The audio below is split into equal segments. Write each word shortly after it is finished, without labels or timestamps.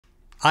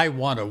I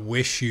want to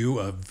wish you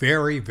a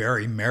very,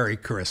 very Merry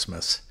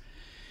Christmas.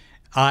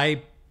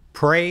 I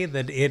pray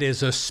that it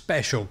is a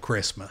special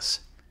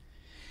Christmas.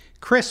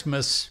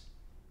 Christmas,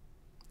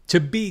 to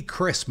be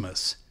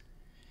Christmas,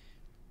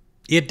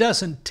 it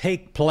doesn't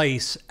take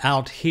place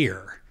out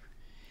here.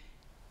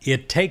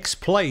 It takes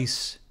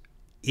place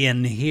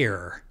in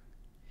here,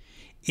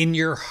 in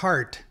your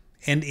heart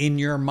and in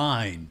your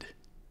mind.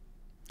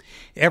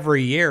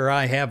 Every year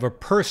I have a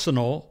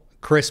personal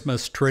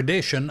Christmas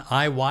tradition.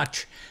 I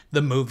watch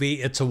the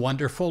movie It's a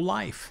Wonderful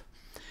Life.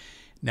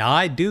 Now,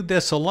 I do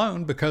this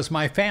alone because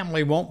my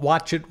family won't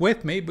watch it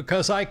with me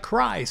because I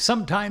cry.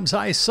 Sometimes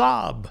I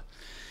sob.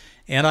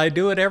 And I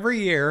do it every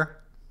year.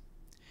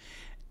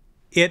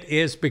 It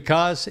is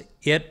because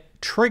it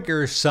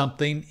triggers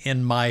something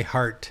in my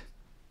heart.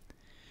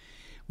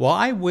 Well,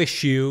 I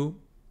wish you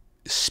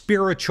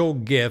spiritual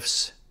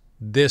gifts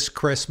this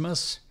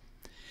Christmas.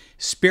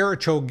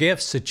 Spiritual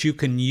gifts that you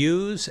can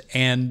use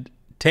and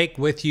take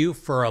with you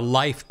for a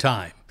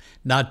lifetime,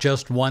 not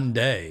just one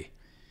day.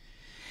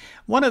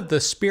 One of the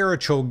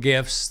spiritual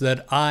gifts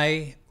that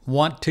I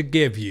want to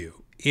give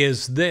you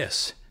is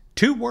this.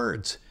 2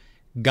 words,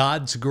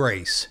 God's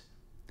grace.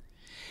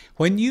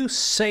 When you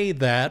say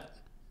that,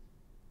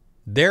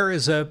 there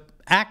is an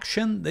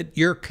action that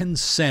you're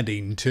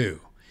consenting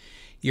to.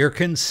 You're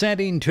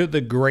consenting to the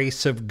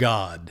grace of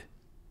God.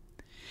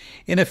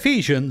 In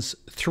Ephesians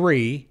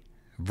 3,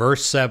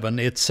 Verse 7,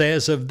 it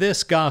says, "Of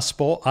this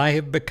gospel I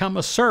have become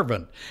a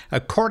servant,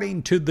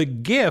 according to the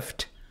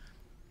gift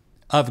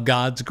of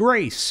God's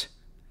grace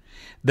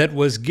that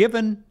was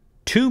given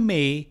to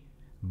me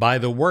by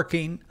the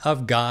working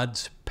of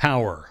God's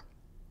power."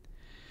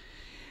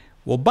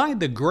 Well, by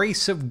the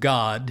grace of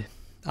God,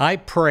 I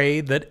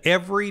pray that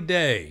every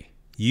day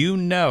you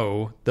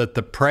know that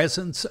the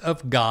presence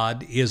of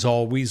God is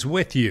always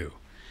with you.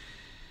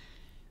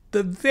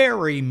 The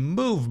very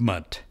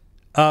movement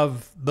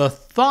of the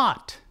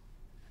thought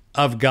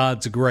of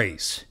God's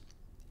grace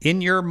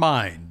in your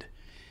mind,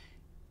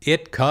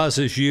 it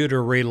causes you to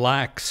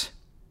relax.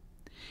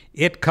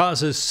 It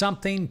causes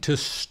something to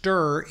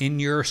stir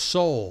in your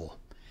soul.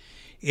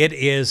 It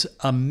is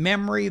a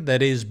memory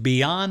that is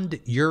beyond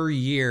your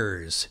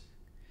years,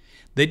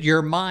 that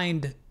your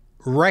mind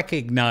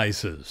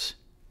recognizes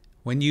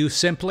when you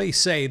simply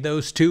say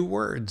those 2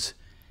 words,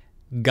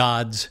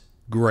 God's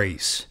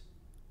grace.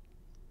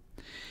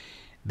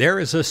 There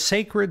is a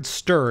sacred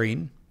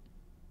stirring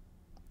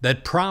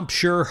that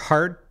prompts your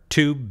heart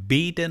to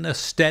beat in a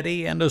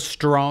steady and a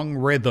strong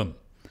rhythm.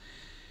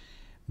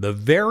 The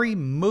very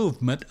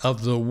movement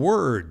of the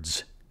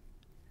words,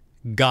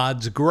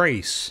 God's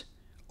grace,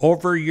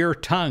 over your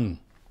tongue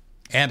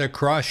and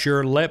across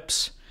your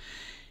lips,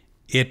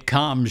 it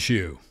calms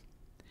you.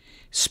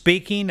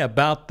 Speaking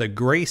about the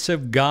grace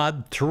of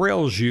God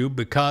thrills you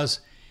because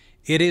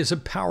it is a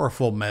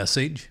powerful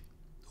message.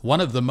 One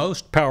of the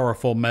most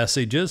powerful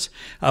messages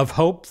of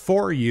hope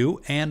for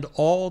you and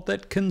all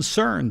that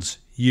concerns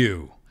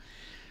you.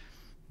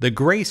 The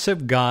grace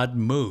of God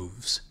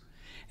moves,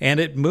 and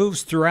it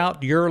moves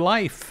throughout your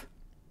life.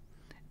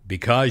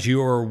 Because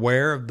you are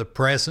aware of the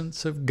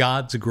presence of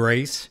God's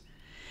grace,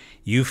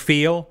 you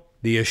feel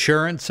the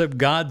assurance of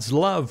God's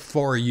love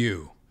for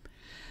you.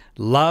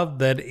 Love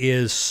that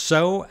is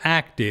so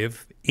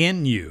active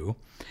in you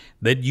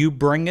that you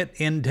bring it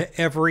into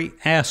every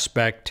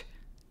aspect,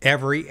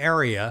 every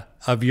area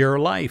of your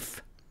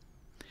life.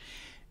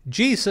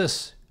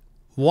 Jesus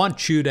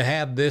wants you to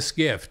have this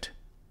gift.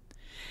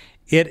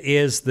 It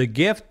is the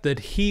gift that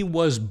He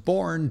was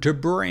born to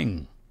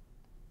bring.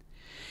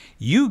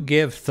 You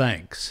give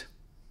thanks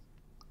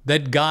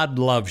that God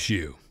loves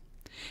you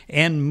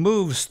and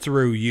moves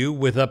through you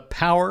with a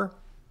power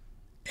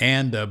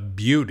and a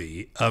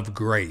beauty of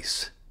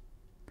grace.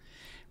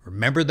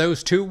 Remember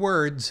those 2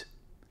 words.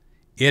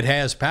 It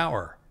has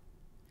power.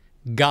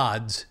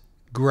 God's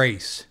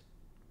grace.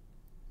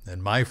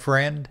 And my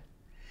friend,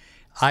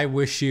 I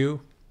wish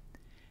you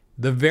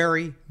the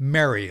very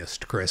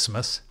merriest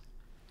Christmas,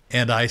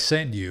 and I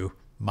send you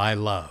my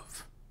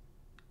love.